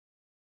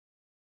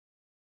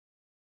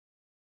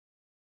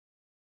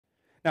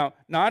Now,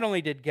 not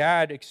only did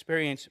Gad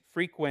experience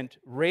frequent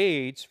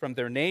raids from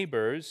their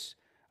neighbors,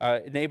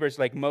 neighbors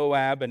like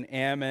Moab and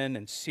Ammon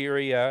and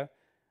Syria,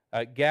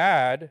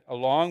 Gad,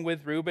 along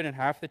with Reuben and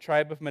half the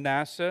tribe of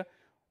Manasseh,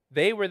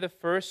 they were the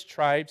first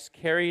tribes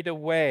carried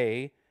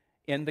away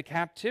in the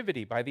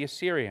captivity by the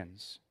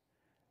Assyrians.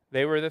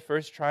 They were the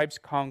first tribes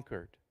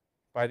conquered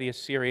by the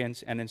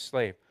Assyrians and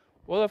enslaved.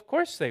 Well, of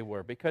course they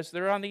were, because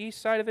they're on the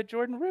east side of the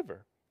Jordan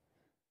River.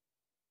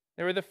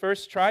 They were the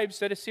first tribes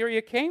that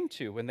Assyria came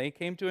to when they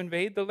came to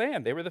invade the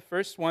land. They were the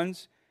first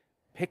ones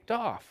picked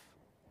off.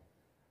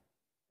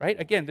 Right?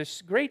 Again,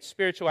 there's great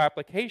spiritual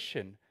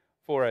application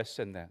for us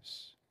in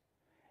this.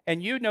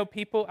 And you know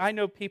people, I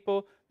know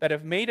people that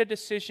have made a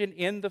decision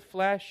in the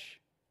flesh,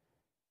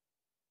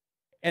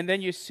 and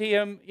then you see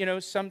them,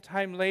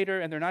 sometime later,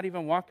 and they're not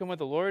even walking with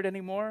the Lord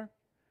anymore,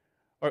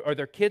 or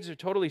their kids are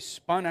totally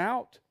spun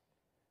out.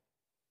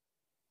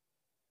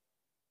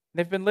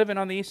 They've been living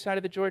on the east side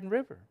of the Jordan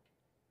River,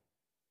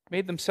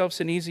 made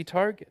themselves an easy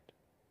target.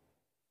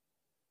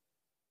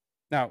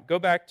 Now, go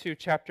back to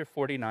chapter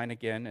 49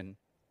 again, and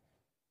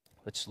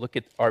let's look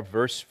at our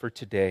verse for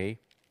today.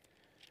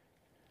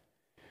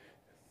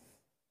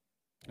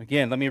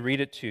 Again, let me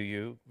read it to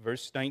you.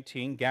 Verse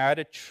 19, Gad,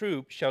 a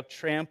troop shall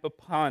tramp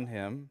upon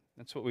him.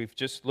 That's what we've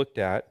just looked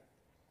at.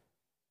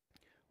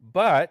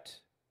 But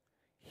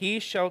he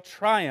shall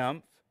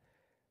triumph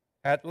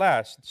at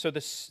last. So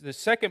the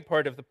second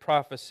part of the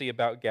prophecy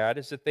about Gad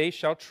is that they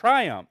shall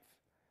triumph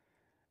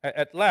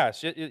at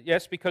last.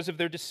 Yes, because of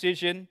their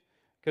decision,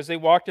 because they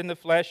walked in the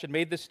flesh and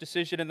made this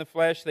decision in the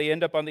flesh, they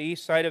end up on the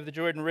east side of the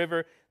Jordan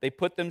River. They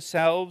put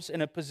themselves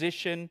in a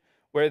position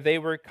where they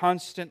were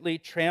constantly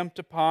tramped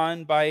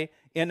upon by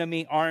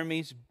enemy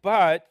armies.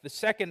 But the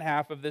second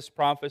half of this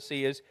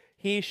prophecy is,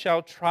 he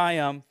shall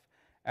triumph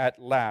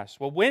at last.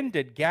 Well, when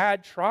did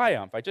Gad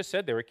triumph? I just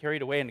said they were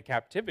carried away into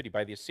captivity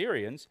by the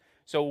Assyrians.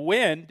 So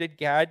when did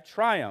Gad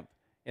triumph?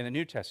 In the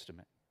New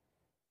Testament.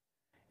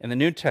 In the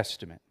New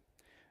Testament.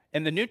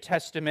 In the New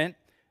Testament,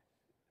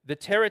 the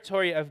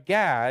territory of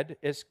Gad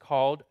is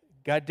called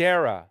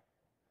Gadara.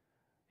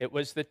 It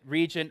was the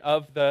region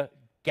of the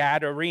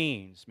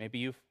Gadarenes. Maybe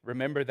you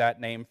remember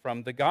that name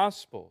from the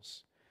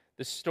Gospels.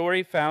 The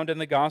story found in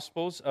the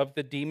Gospels of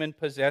the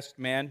demon-possessed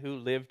man who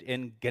lived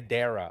in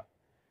Gadara.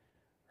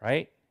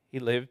 Right? He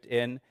lived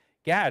in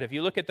Gad. If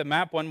you look at the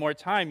map one more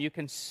time, you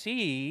can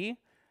see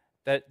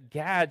that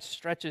Gad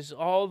stretches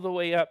all the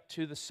way up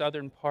to the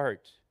southern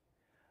part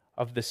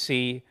of the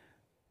Sea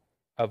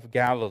of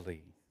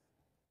Galilee.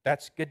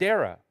 That's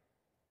Gadara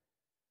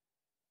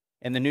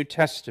in the New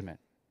Testament.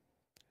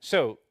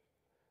 So,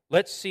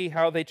 let's see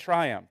how they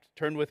triumphed.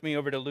 Turn with me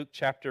over to Luke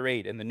chapter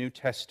 8 in the New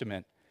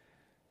Testament.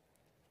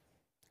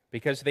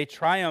 Because they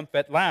triumph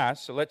at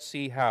last, so let's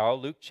see how.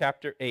 Luke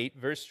chapter 8,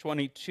 verse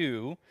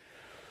 22.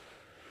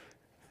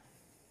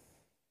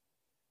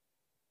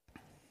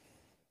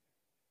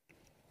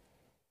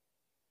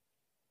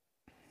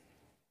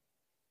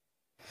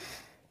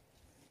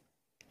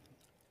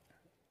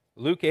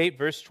 Luke 8,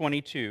 verse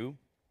 22,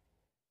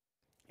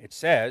 it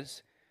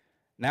says,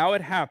 Now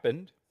it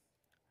happened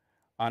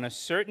on a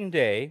certain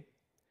day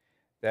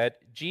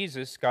that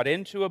Jesus got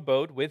into a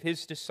boat with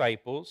his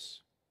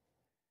disciples,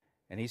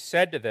 and he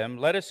said to them,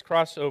 Let us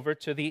cross over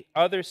to the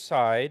other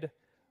side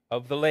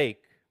of the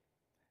lake.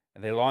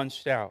 And they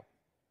launched out.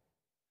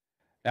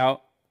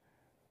 Now,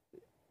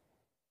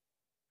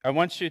 I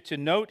want you to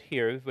note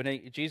here,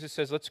 when Jesus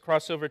says, let's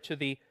cross over to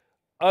the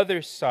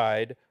other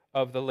side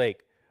of the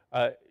lake.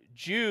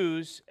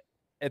 Jews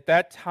at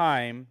that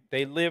time,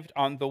 they lived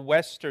on the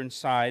western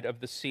side of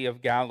the Sea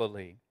of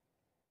Galilee.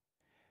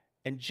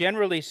 And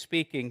generally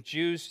speaking,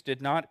 Jews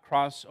did not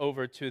cross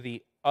over to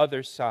the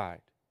other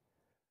side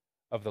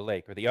of the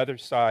lake, or the other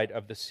side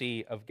of the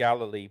Sea of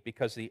Galilee,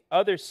 because the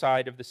other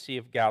side of the Sea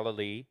of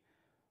Galilee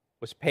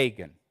was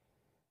pagan.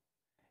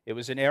 It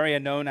was an area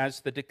known as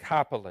the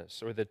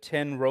Decapolis, or the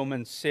 10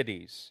 Roman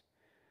cities.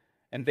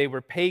 And they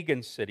were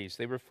pagan cities.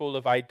 They were full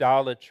of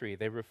idolatry.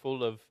 They were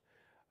full of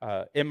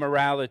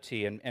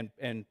immorality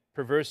and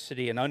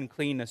perversity and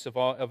uncleanness of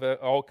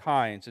all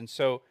kinds. And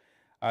so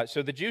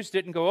the Jews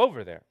didn't go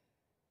over there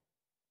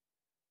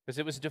because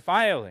it was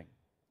defiling.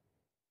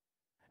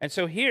 And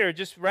so here,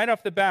 just right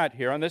off the bat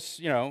here on this,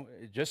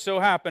 it just so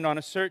happened on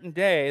a certain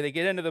day, they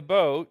get into the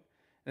boat,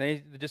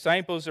 and the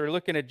disciples are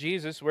looking at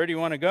Jesus, where do you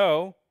want to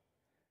go?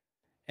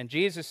 And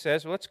Jesus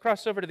says, well, let's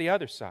cross over to the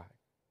other side.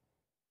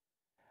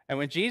 And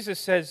when Jesus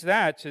says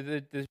that to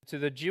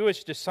the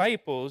Jewish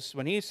disciples,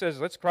 when he says,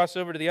 let's cross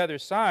over to the other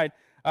side,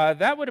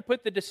 that would have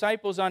put the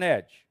disciples on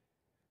edge.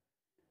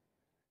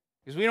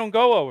 Because we don't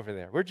go over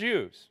there. We're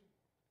Jews.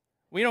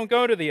 We don't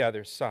go to the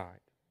other side.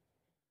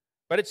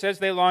 But it says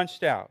they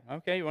launched out.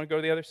 Okay, you want to go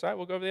to the other side?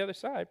 We'll go to the other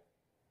side.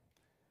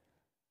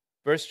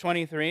 Verse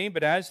 23,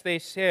 but as they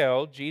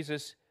sailed,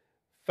 Jesus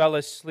fell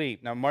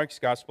asleep. Now, Mark's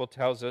gospel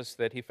tells us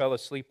that he fell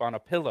asleep on a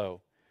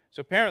pillow. So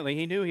apparently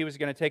he knew he was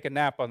going to take a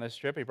nap on this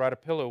trip. He brought a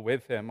pillow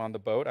with him on the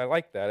boat. I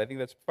like that. I think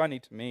that's funny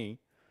to me.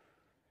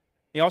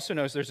 He also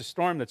knows there's a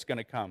storm that's going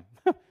to come.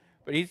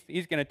 But he's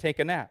going to take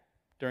a nap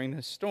during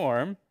this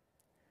storm.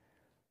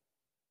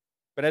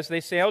 But as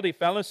they sailed, he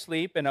fell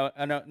asleep. And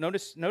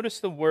notice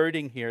the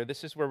wording here.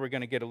 This is where we're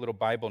going to get a little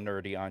Bible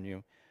nerdy on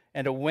you.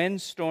 And a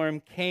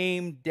windstorm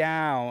came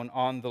down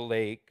on the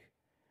lake,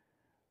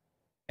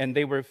 and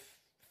they were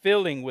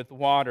filling with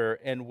water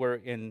and were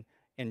in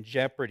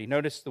jeopardy.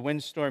 Notice the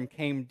windstorm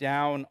came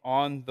down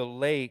on the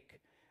lake.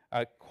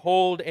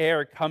 Cold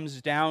air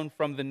comes down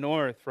from the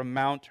north, from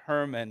Mount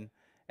Hermon.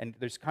 And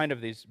there's kind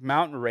of these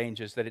mountain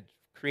ranges that it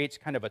creates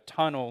kind of a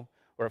tunnel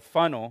or a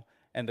funnel.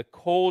 And the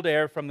cold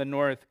air from the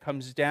north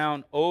comes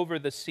down over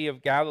the Sea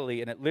of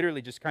Galilee, and it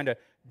literally just kind of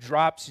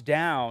drops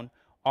down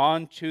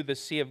onto the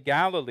Sea of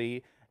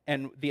Galilee.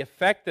 And the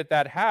effect that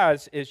that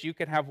has is you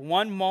can have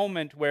one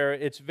moment where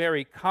it's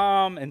very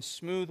calm and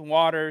smooth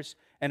waters,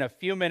 and a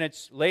few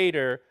minutes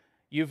later,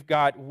 you've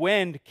got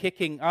wind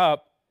kicking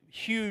up,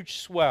 huge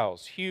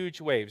swells, huge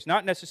waves.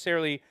 Not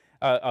necessarily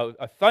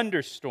a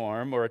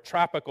thunderstorm or a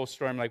tropical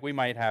storm like we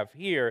might have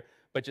here,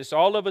 but just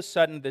all of a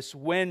sudden, this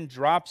wind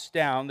drops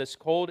down, this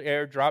cold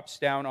air drops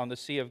down on the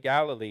Sea of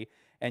Galilee,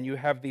 and you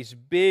have these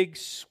big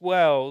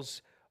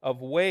swells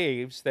of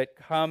waves that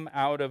come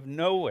out of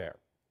nowhere.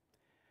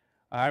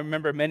 I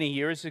remember many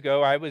years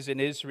ago, I was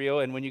in Israel,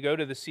 and when you go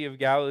to the Sea of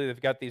Galilee,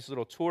 they've got these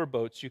little tour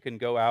boats you can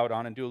go out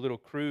on and do a little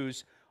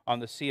cruise on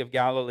the Sea of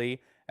Galilee.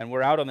 And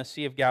we're out on the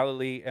Sea of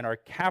Galilee, and our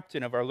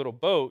captain of our little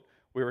boat,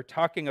 we were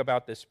talking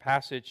about this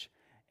passage,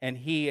 and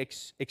he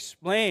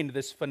explained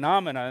this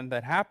phenomenon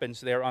that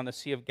happens there on the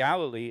Sea of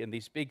Galilee, and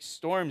these big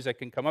storms that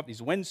can come up,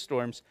 these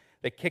windstorms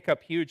that kick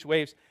up huge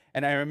waves.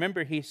 And I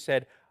remember he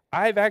said,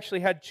 I've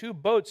actually had 2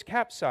 boats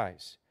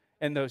capsize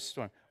in those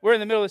storms. We're in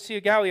the middle of the Sea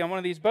of Galilee on one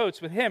of these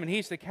boats with him, and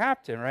he's the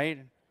captain, right?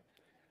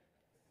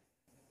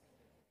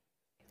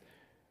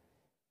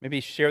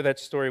 Maybe share that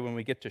story when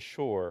we get to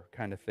shore,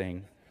 kind of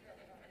thing.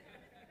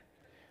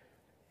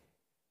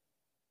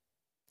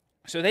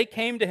 So they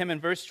came to him in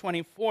verse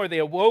 24. They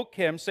awoke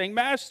him, saying,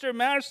 Master,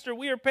 Master,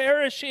 we are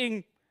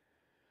perishing.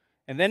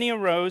 And then he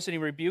arose and he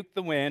rebuked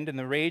the wind and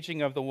the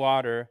raging of the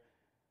water,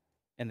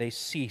 and they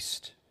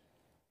ceased.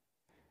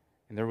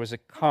 And there was a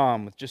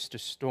calm with just a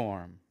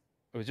storm.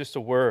 It was just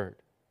a word.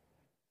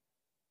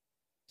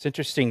 It's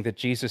interesting that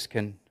Jesus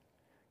can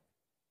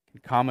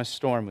calm a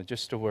storm with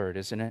just a word,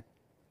 isn't it?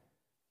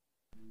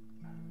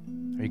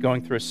 Are you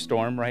going through a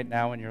storm right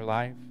now in your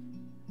life?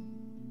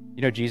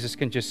 You know, Jesus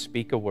can just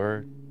speak a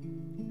word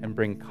and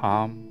bring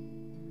calm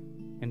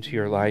into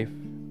your life.